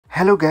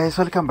Hello guys,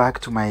 welcome back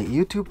to my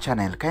YouTube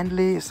channel.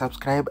 Kindly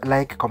subscribe,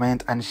 like,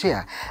 comment and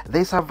share.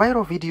 There's a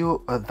viral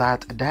video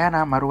that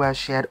Diana Marua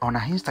shared on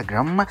her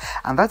Instagram,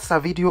 and that's a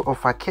video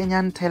of a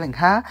Kenyan telling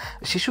her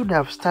she should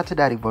have started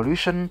a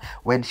revolution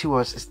when she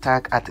was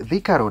stuck at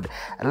Thika Road.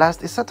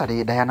 Last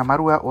Saturday, Diana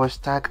Marua was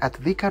stuck at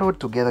Thika Road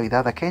together with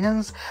other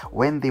Kenyans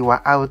when they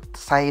were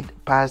outside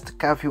past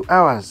curfew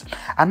hours.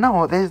 And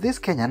now there's this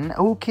Kenyan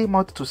who came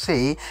out to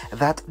say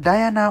that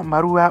Diana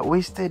Marua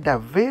wasted a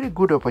very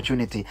good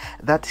opportunity,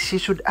 that she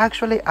should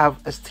actually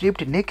have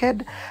stripped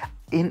naked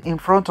in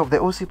front of the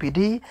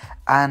OCPD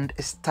and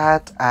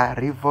start a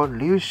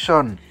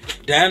revolution.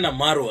 Diana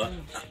Marua,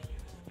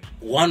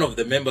 one of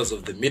the members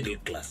of the middle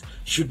class,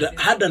 should have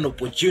had an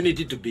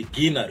opportunity to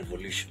begin a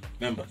revolution.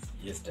 Members,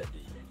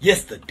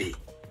 yesterday.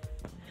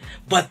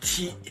 But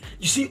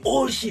you see,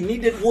 all she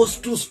needed was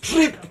to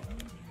strip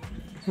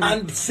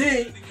and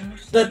say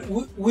that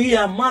we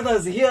are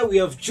mothers here, we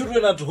have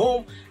children at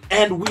home,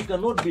 and we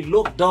cannot be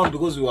locked down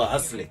because we are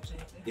hustling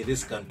in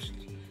this country.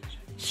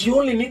 She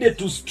only needed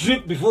to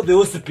strip before the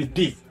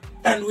OCPD,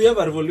 and we have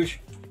a revolution.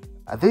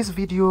 This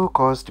video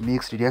caused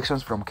mixed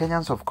reactions from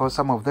Kenyans, of course,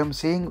 some of them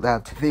saying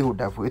that they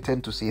would have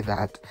waited to see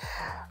that.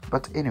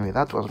 But anyway,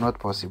 that was not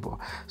possible.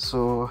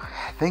 So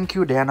thank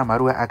you, Diana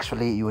Marua.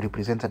 Actually, you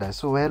represented us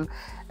so well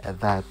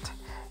that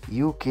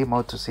you came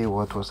out to say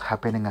what was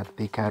happening at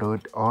Thika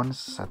Road on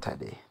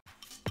Saturday.